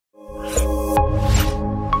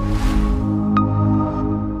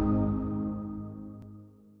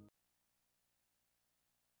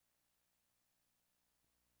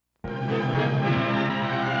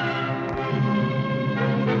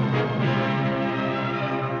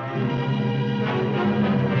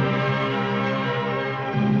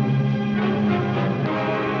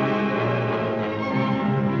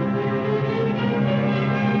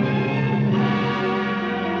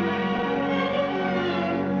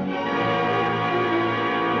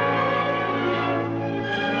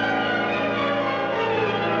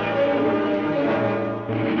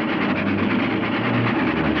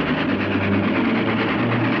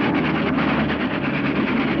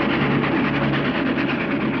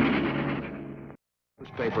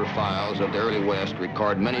newspaper files of the early West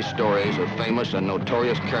record many stories of famous and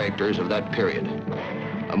notorious characters of that period.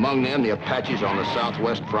 Among them, the Apaches on the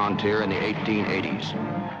southwest frontier in the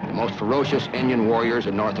 1880s, the most ferocious Indian warriors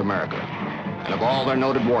in North America. And of all their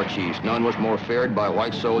noted war chiefs, none was more feared by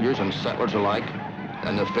white soldiers and settlers alike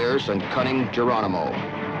than the fierce and cunning Geronimo.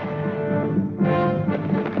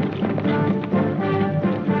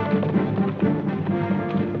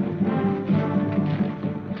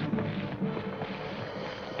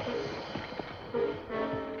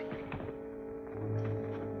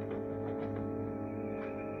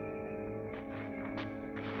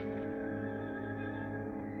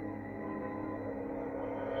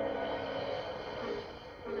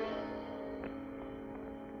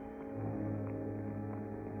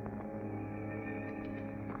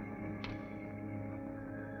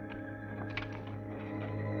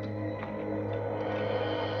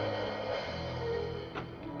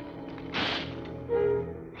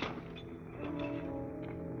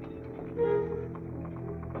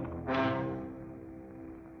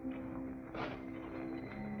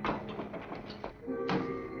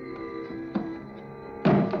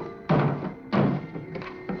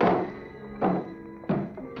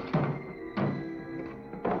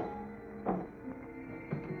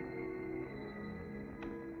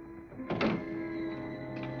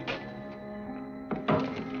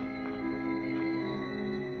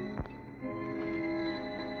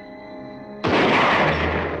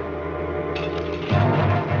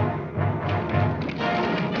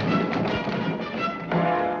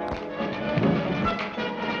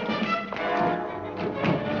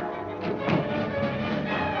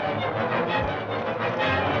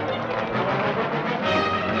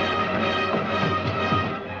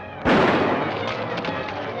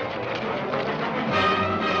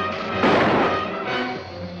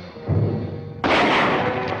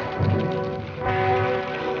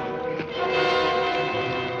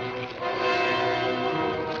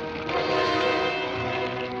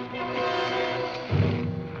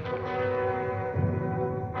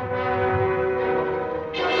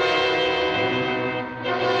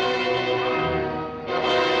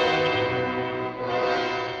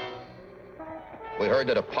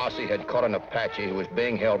 That a posse had caught an Apache who was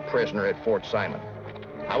being held prisoner at Fort Simon.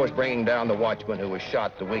 I was bringing down the watchman who was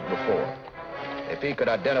shot the week before. If he could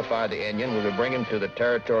identify the Indian, we would bring him to the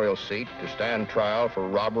territorial seat to stand trial for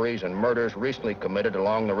robberies and murders recently committed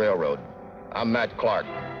along the railroad. I'm Matt Clark,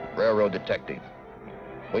 railroad detective.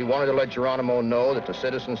 We wanted to let Geronimo know that the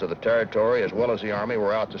citizens of the territory, as well as the Army,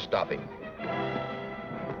 were out to stop him.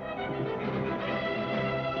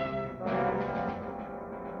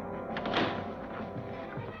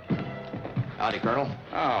 Howdy, Colonel.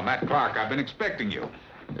 Oh, Matt Clark, I've been expecting you.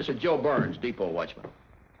 This is Joe Burns, depot watchman.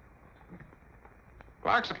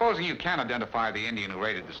 Clark, supposing you can identify the Indian who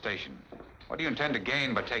raided the station, what do you intend to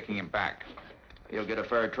gain by taking him back? He'll get a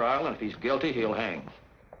fair trial, and if he's guilty, he'll hang.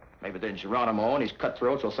 Maybe then Geronimo and his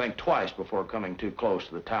cutthroats will think twice before coming too close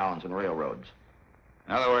to the towns and railroads.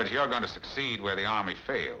 In other words, you're going to succeed where the Army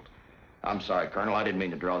failed. I'm sorry, Colonel. I didn't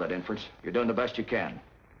mean to draw that inference. You're doing the best you can.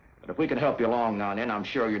 But if we can help you along now and then, I'm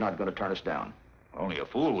sure you're not going to turn us down. Only a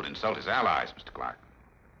fool would insult his allies, Mr. Clark.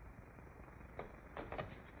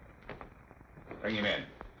 Bring him in.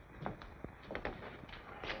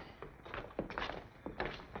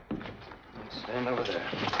 Stand over there.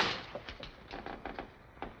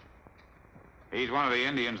 He's one of the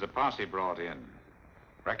Indians the posse brought in.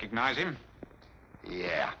 Recognize him?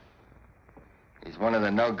 Yeah. He's one of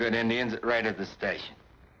the no-good Indians that raided the station.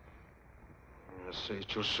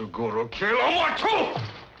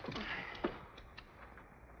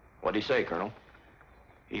 What'd he say, Colonel?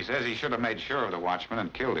 He says he should have made sure of the watchman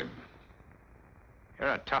and killed him.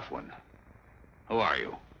 You're a tough one. Who are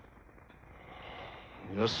you?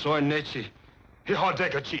 Eu sou Nechi.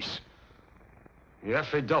 Hihodegachis.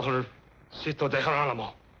 Yefe Dollar, Sito de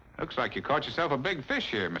Geronimo. Looks like you caught yourself a big fish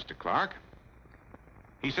here, Mr. Clark.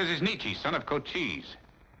 He says he's Nietzsche, son of Cochise.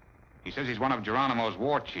 He says he's one of Geronimo's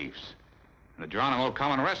war chiefs. And the Geronimo will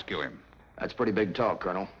come and rescue him. That's pretty big talk,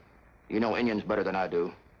 Colonel. You know Indians better than I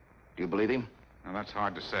do. Do you believe him? Well, that's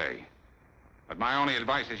hard to say. But my only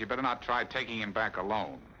advice is you better not try taking him back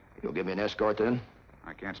alone. You'll give me an escort then?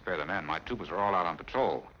 I can't spare the men. My troopers are all out on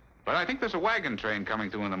patrol. But I think there's a wagon train coming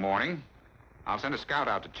through in the morning. I'll send a scout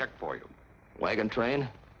out to check for you. Wagon train?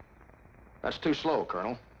 That's too slow,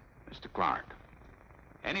 Colonel. Mr. Clark,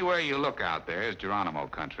 anywhere you look out there is Geronimo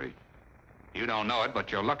country. You don't know it,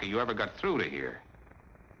 but you're lucky you ever got through to here.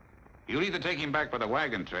 You'll either take him back by the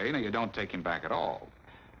wagon train or you don't take him back at all.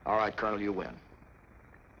 All right, Colonel, you win.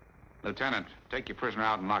 Lieutenant, take your prisoner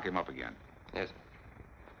out and lock him up again. Yes.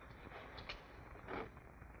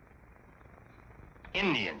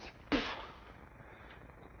 Indians.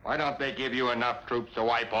 Why don't they give you enough troops to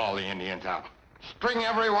wipe all the Indians out? String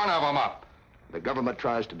every one of them up. The government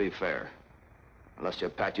tries to be fair. Unless the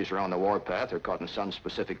Apaches are on the warpath or caught in some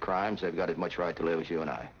specific crimes, they've got as much right to live as you and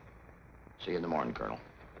I. See you in the morning, Colonel.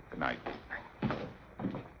 Good night.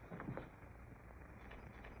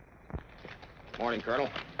 Morning, Colonel.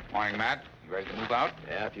 Morning, Matt. You ready to move out?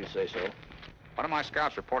 Yeah, if you say so. One of my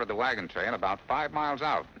scouts reported the wagon train about 5 miles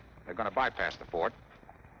out. They're going to bypass the fort.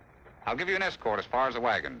 I'll give you an escort as far as the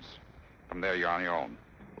wagons. From there, you're on your own.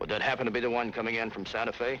 Would that happen to be the one coming in from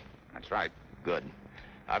Santa Fe? That's right. Good.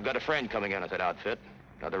 I've got a friend coming in at that outfit.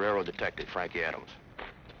 Another railroad detective, Frankie Adams.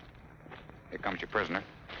 Here comes your prisoner.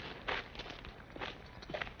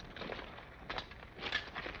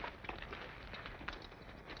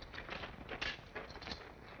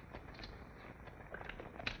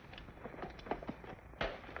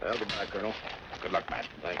 Well, goodbye, Colonel. Good luck, Matt.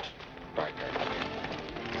 Thanks. Bye, Colonel.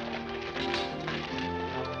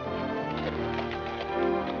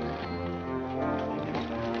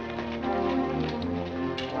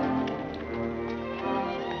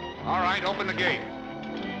 All right, open the gate.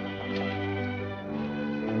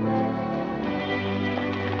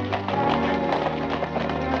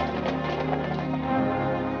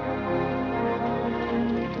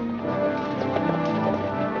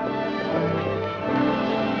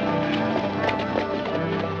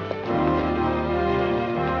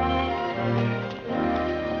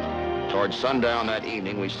 Towards sundown that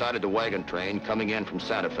evening, we sighted the wagon train coming in from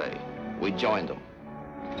Santa Fe. We joined them.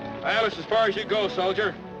 Well, it's as far as you go,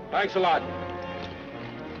 soldier. Thanks a lot.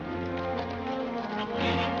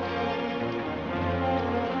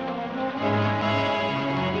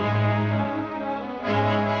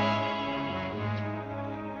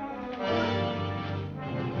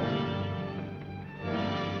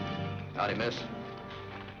 Howdy, miss.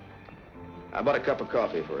 How about a cup of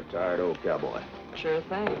coffee for a tired old cowboy? Sure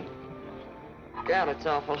thing. God, it's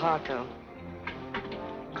awful hot, though.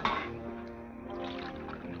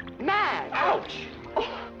 Matt! Ouch!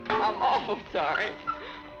 Oh, I'm awful sorry.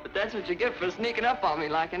 But that's what you get for sneaking up on me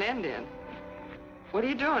like an Indian. What are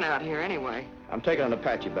you doing out here, anyway? I'm taking an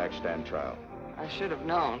Apache backstand trial. I should have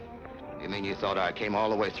known. You mean you thought I came all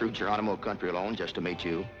the way through Geronimo country alone just to meet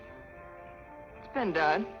you? It's been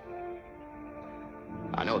done.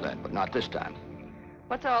 I know that, but not this time.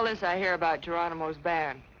 What's all this I hear about Geronimo's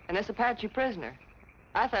band and this Apache prisoner?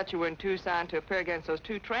 I thought you were in Tucson to appear against those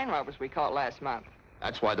 2 train robbers we caught last month.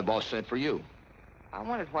 That's why the boss sent for you. I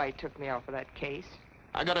wondered why he took me off of that case.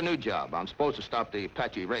 I got a new job. I'm supposed to stop the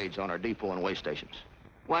Apache raids on our depot and way stations.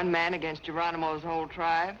 One man against Geronimo's whole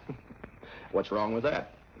tribe? What's wrong with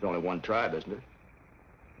that? There's only one tribe, isn't there?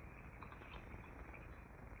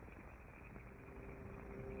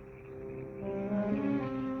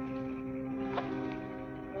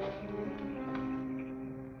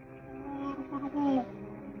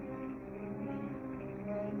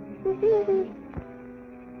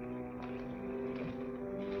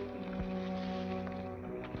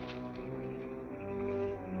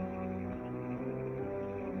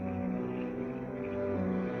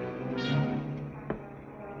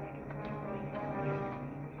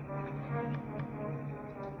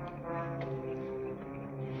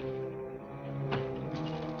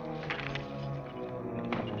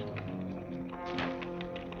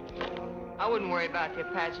 I wouldn't worry about the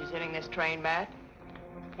Apaches hitting this train, Matt.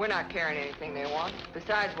 We're not carrying anything they want.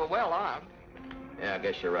 Besides, we're well armed. Yeah, I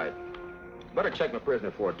guess you're right. Better check my prisoner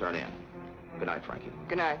before I turn in. Good night, Frankie.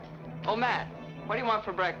 Good night. Oh, Matt, what do you want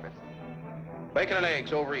for breakfast? Bacon and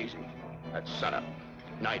eggs over easy. That's sunup.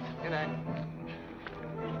 Night. Good night.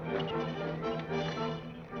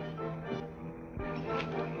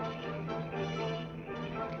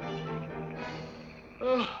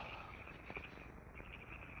 Oh.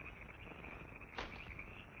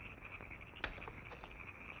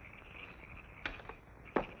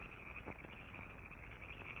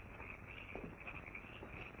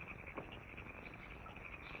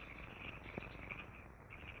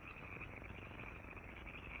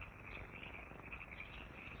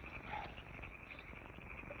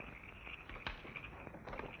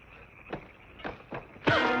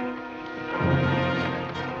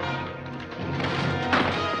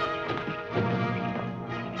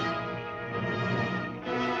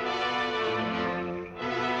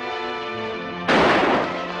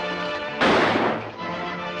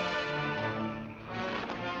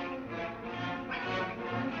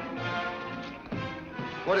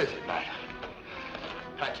 What is it, Matt?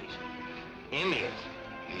 Apaches. Indians.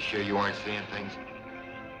 You sure you aren't seeing things?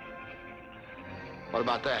 What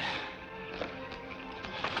about that?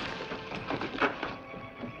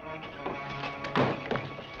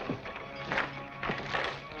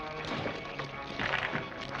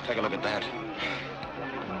 take a look at that.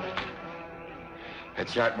 That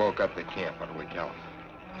shot woke up the camp. What do we tell him?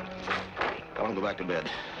 Tell him to go back to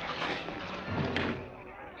bed.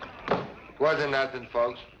 It wasn't nothing,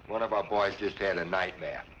 folks. One of our boys just had a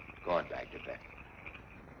nightmare. Going back to bed.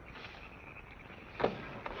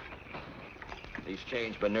 These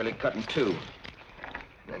chains been nearly cut in two.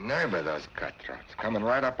 The nerve of those cutthroats, coming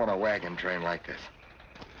right up on a wagon train like this.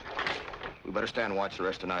 We better stand watch the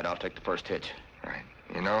rest of the night. I'll take the first hitch. Right.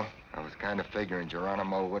 You know, I was kind of figuring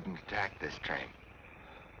Geronimo wouldn't attack this train.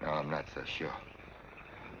 No, I'm not so sure.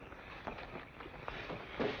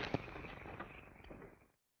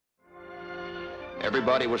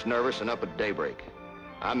 Everybody was nervous and up at daybreak.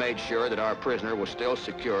 I made sure that our prisoner was still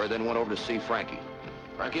secure, then went over to see Frankie.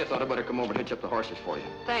 Frankie, I thought I'd better come over and hitch up the horses for you.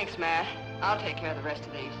 Thanks, Matt. I'll take care of the rest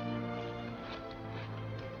of these.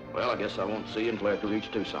 Well, I guess I won't see you until after we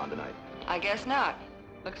reach Tucson tonight. I guess not.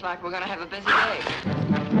 Looks like we're gonna have a busy day.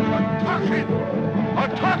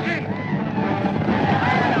 Attacking!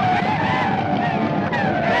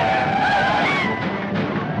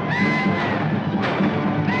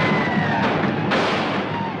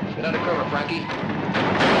 Get under cover, Frankie.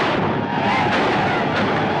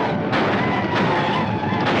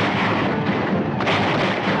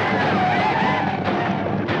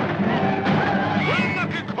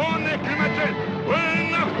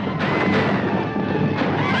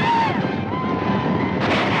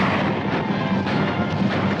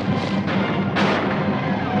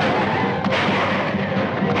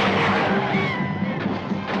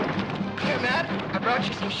 Here, Matt, I brought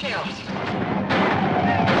you some shells.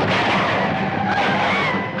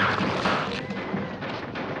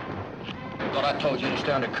 Thought I told you to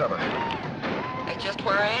stay under cover. That's just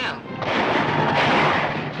where I am.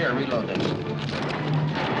 Here, reload this.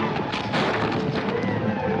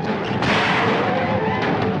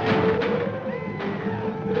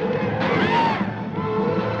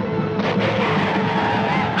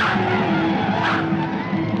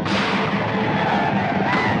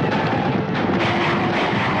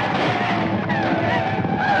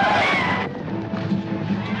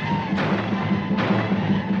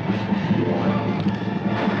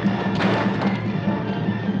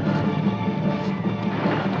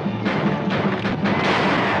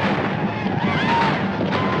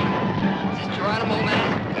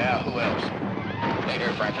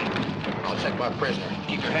 Prisoner.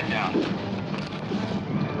 Keep your head down.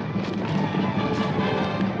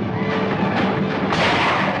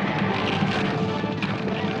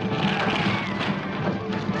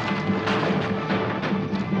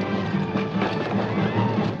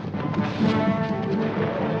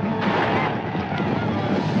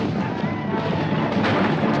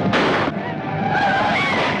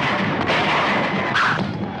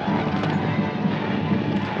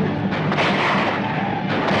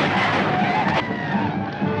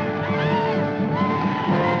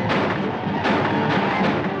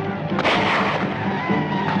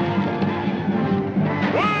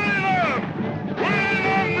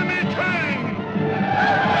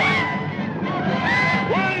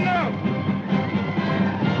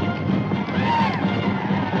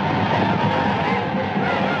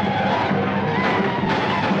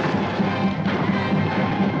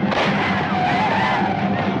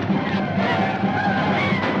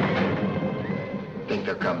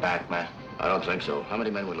 I don't think so. How many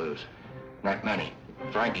men we lose? Not many.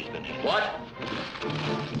 Frankie's been hit. What?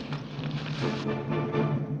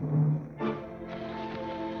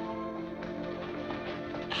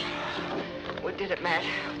 We did it, Matt.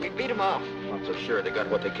 We beat them off. Not so sure they got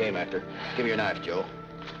what they came after. Give me your knife, Joe.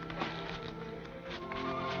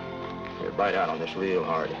 Here, bite out on this real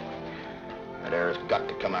hard. That air's got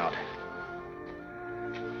to come out.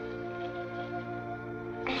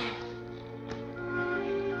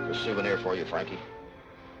 A souvenir for you, Frankie.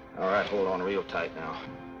 All right, hold on real tight now.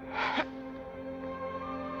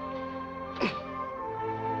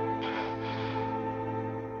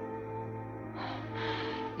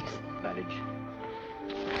 Bandage.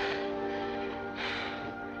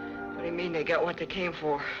 What do you mean they got what they came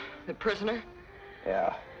for? The prisoner?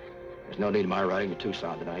 Yeah. There's no need of my riding to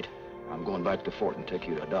Tucson tonight. I'm going back to the fort and take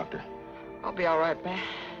you to a doctor. I'll be all right, Matt.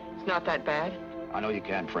 It's not that bad. I know you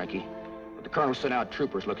can, Frankie. But the colonel sent out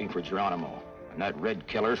troopers looking for Geronimo. And that red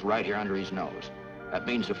killer's right here under his nose. That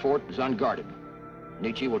means the fort is unguarded.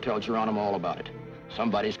 Nietzsche will tell Geronimo all about it.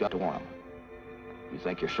 Somebody's got to warn him. You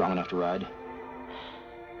think you're strong enough to ride?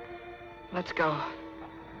 Let's go.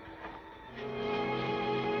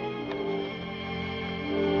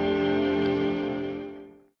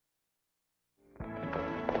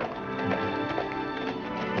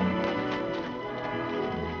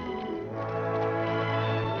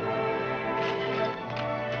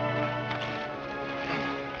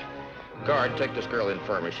 Bart, take this girl to the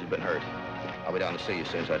infirmary. She's been hurt. I'll be down to see you as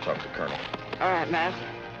soon as I talk to the colonel. All right, Matt.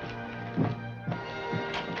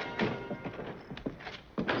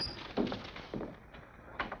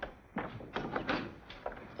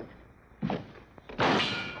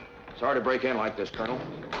 Sorry to break in like this, Colonel.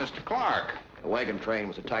 Mr. Clark. The wagon train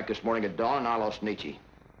was attacked this morning at dawn, and I lost Nietzsche.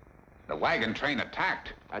 The wagon train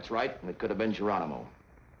attacked? That's right, and it could have been Geronimo.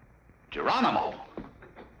 Geronimo?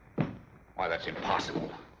 Why, that's impossible.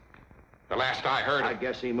 The last I heard... I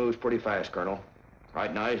guess he moves pretty fast, Colonel.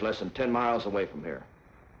 Right now, he's less than 10 miles away from here.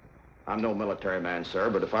 I'm no military man, sir,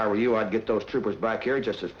 but if I were you, I'd get those troopers back here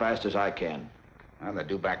just as fast as I can. Well, they're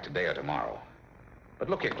due back today or tomorrow. But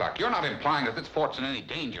look here, Clark, you're not implying that this fort's in any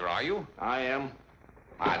danger, are you? I am.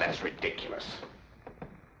 Ah, that's ridiculous.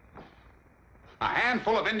 A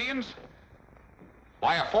handful of Indians?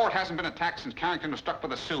 Why, a fort hasn't been attacked since Carrington was struck by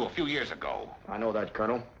the Sioux a few years ago. I know that,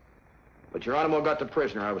 Colonel. But Geronimo got the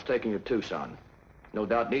prisoner I was taking to Tucson. No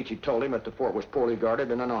doubt Nietzsche told him that the fort was poorly guarded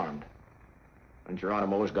and unarmed. And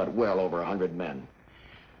Geronimo's got well over 100 men.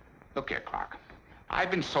 Look here, Clark. I've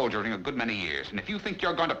been soldiering a good many years, and if you think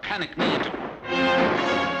you're going to panic me into...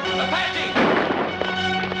 Apache!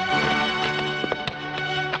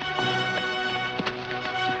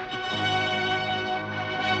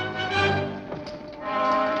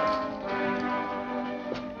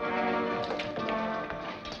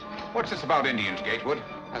 What's this about Indians, Gatewood?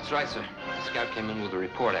 That's right, sir. The scout came in with a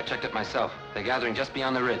report. I checked it myself. They're gathering just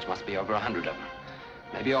beyond the ridge. Must be over 100 of them.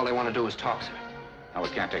 Maybe all they want to do is talk, sir. No, we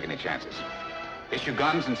can't take any chances. Issue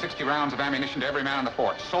guns and 60 rounds of ammunition to every man in the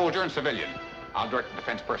fort, soldier and civilian. I'll direct the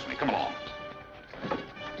defense personally. Come along.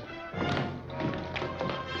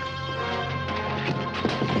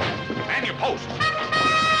 Man your post.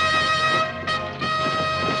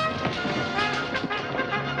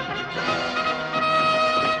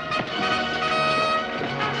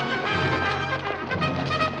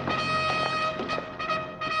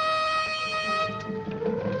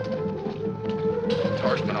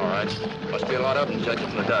 Horsemen, all right. Must be a lot of them, judging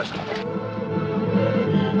from the dust.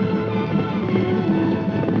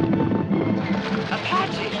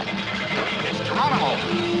 Apache! It's Geronimo!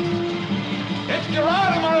 It's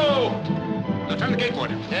Geronimo! Lieutenant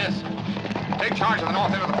Gatewood. Yes. Take charge of the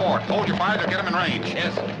north end of the fort. Hold your fire to get them in range.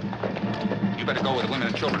 Yes, sir. You better go with the women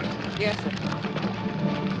and children. Yes, sir.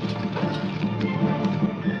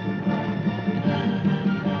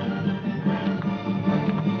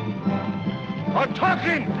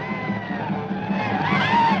 Attacking!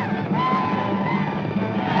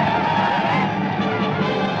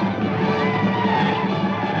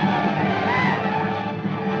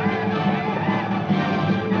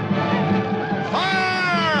 Fire!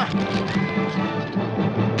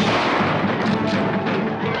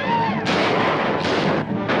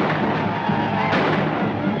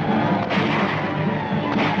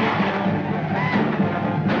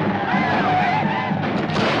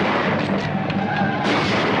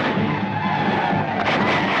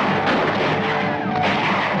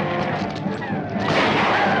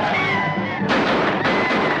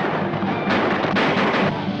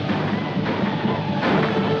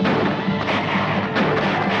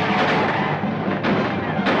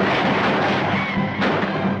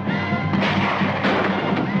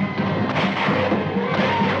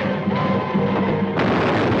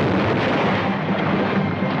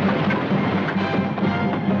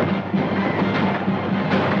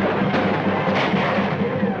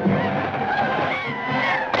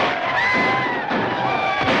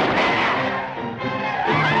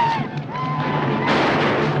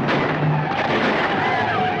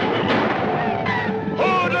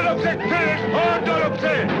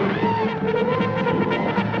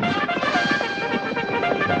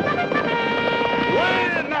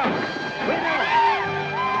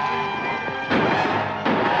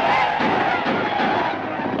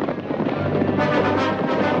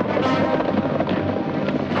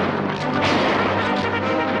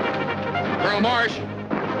 Marsh.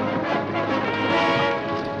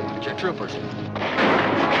 It's your troopers.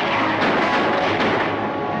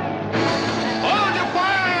 Hold your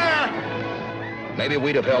fire! Maybe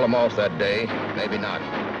we'd have held them off that day, maybe not.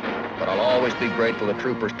 But I'll always be grateful the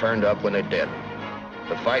troopers turned up when they did.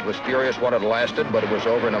 The fight was furious what it lasted, but it was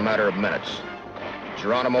over in a matter of minutes.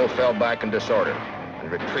 Geronimo fell back in disorder,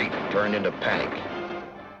 and retreat turned into panic.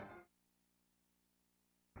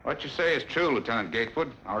 What you say is true, Lieutenant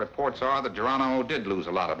Gatewood. Our reports are that Geronimo did lose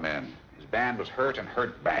a lot of men. His band was hurt and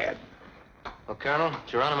hurt bad. Well, Colonel,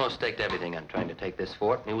 Geronimo staked everything on trying to take this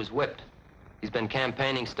fort, and he was whipped. He's been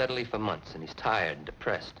campaigning steadily for months, and he's tired and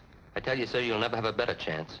depressed. I tell you, sir, you'll never have a better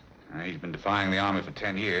chance. He's been defying the army for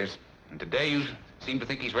 10 years. And today Seem to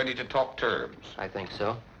think he's ready to talk terms. I think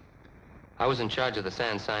so. I was in charge of the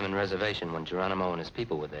San Simon Reservation when Geronimo and his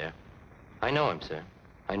people were there. I know him, sir.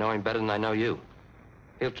 I know him better than I know you.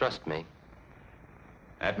 He'll trust me.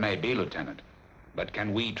 That may be, Lieutenant. But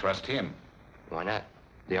can we trust him? Why not?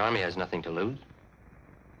 The Army has nothing to lose.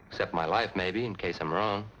 Except my life, maybe, in case I'm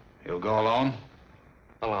wrong. He'll go alone?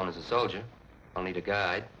 Alone as a soldier. I'll need a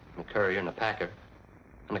guide, a courier, and a packer.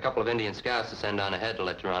 And a couple of Indian scouts to send on ahead to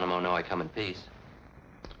let Geronimo know I come in peace.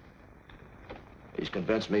 He's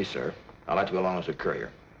convinced me, sir. I'd like to go along as a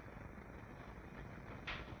courier.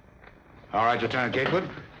 All right, Lieutenant Gatewood.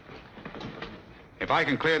 If I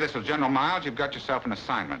can clear this with General Miles, you've got yourself an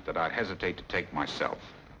assignment that I'd hesitate to take myself.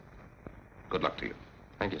 Good luck to you.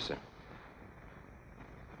 Thank you, sir.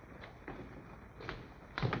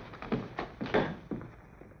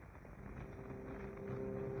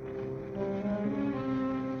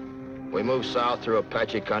 We moved south through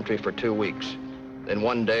Apache country for 2 weeks. Then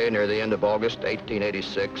one day near the end of August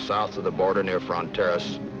 1886, south of the border near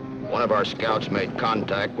Fronteras, one of our scouts made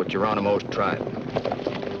contact with Geronimo's tribe.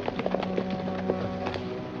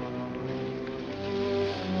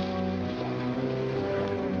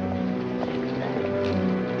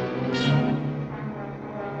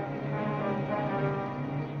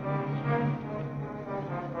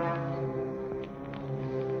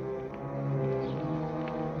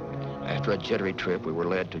 After a jittery trip, we were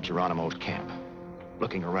led to Geronimo's camp.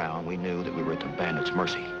 Looking around, we knew that we were at the bandits'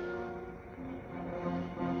 mercy.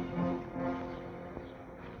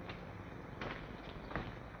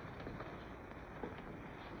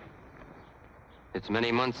 It's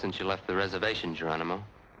many months since you left the reservation, Geronimo.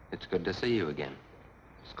 It's good to see you again.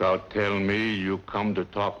 Scout tell me you come to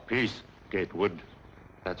talk peace, Gatewood.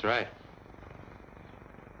 That's right.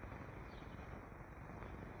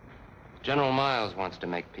 General Miles wants to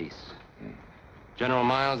make peace. General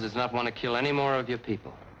Miles does not want to kill any more of your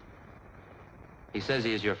people. He says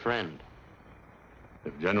he is your friend.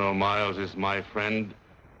 If General Miles is my friend,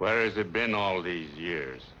 where has he been all these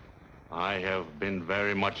years? I have been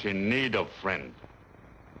very much in need of friend.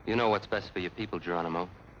 You know what's best for your people, Geronimo.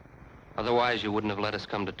 Otherwise, you wouldn't have let us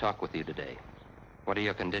come to talk with you today. What are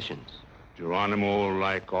your conditions? Geronimo,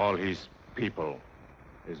 like all his people,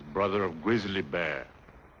 is brother of Grizzly Bear,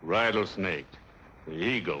 Rattlesnake, the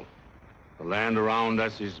Eagle. The land around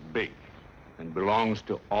us is big and belongs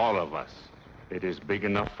to all of us. It is big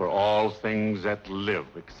enough for all things that live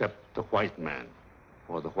except the white man.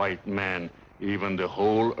 For the white man, even the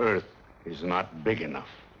whole earth is not big enough.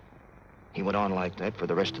 He went on like that for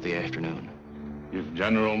the rest of the afternoon. If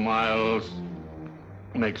General Miles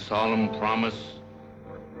makes solemn promise,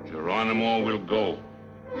 Geronimo will go.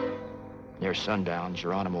 Near sundown,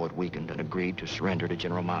 Geronimo had weakened and agreed to surrender to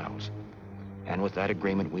General Miles. And with that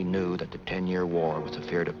agreement, we knew that the 10-year war with the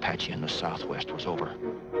feared Apache in the Southwest was over.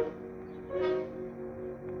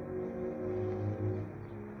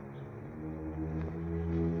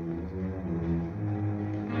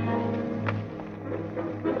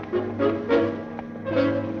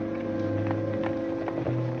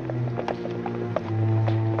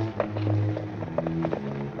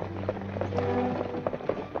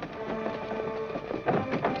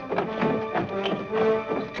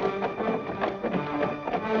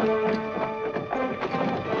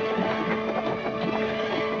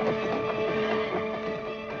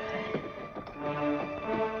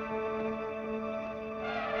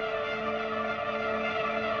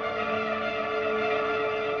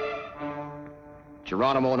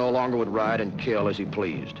 Geronimo no longer would ride and kill as he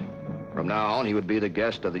pleased. From now on, he would be the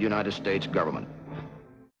guest of the United States government.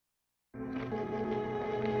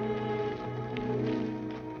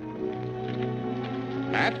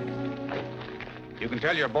 Matt, you can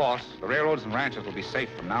tell your boss the railroads and ranches will be safe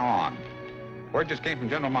from now on. Word just came from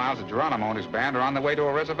General Miles that Geronimo and his band are on their way to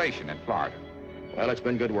a reservation in Florida. Well, it's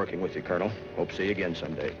been good working with you, Colonel. Hope to see you again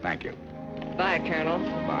someday. Thank you. Bye, Colonel.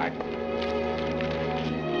 Bye.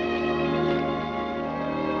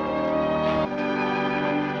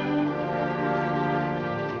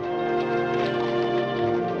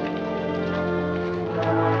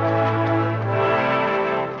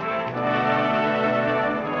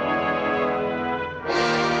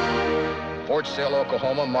 Fort Sill,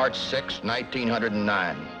 Oklahoma, March 6,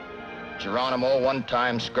 1909. Geronimo,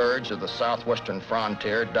 one-time scourge of the southwestern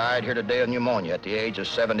frontier, died here today of pneumonia at the age of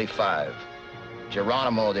 75.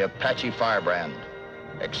 Geronimo, the Apache firebrand,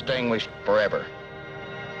 extinguished forever.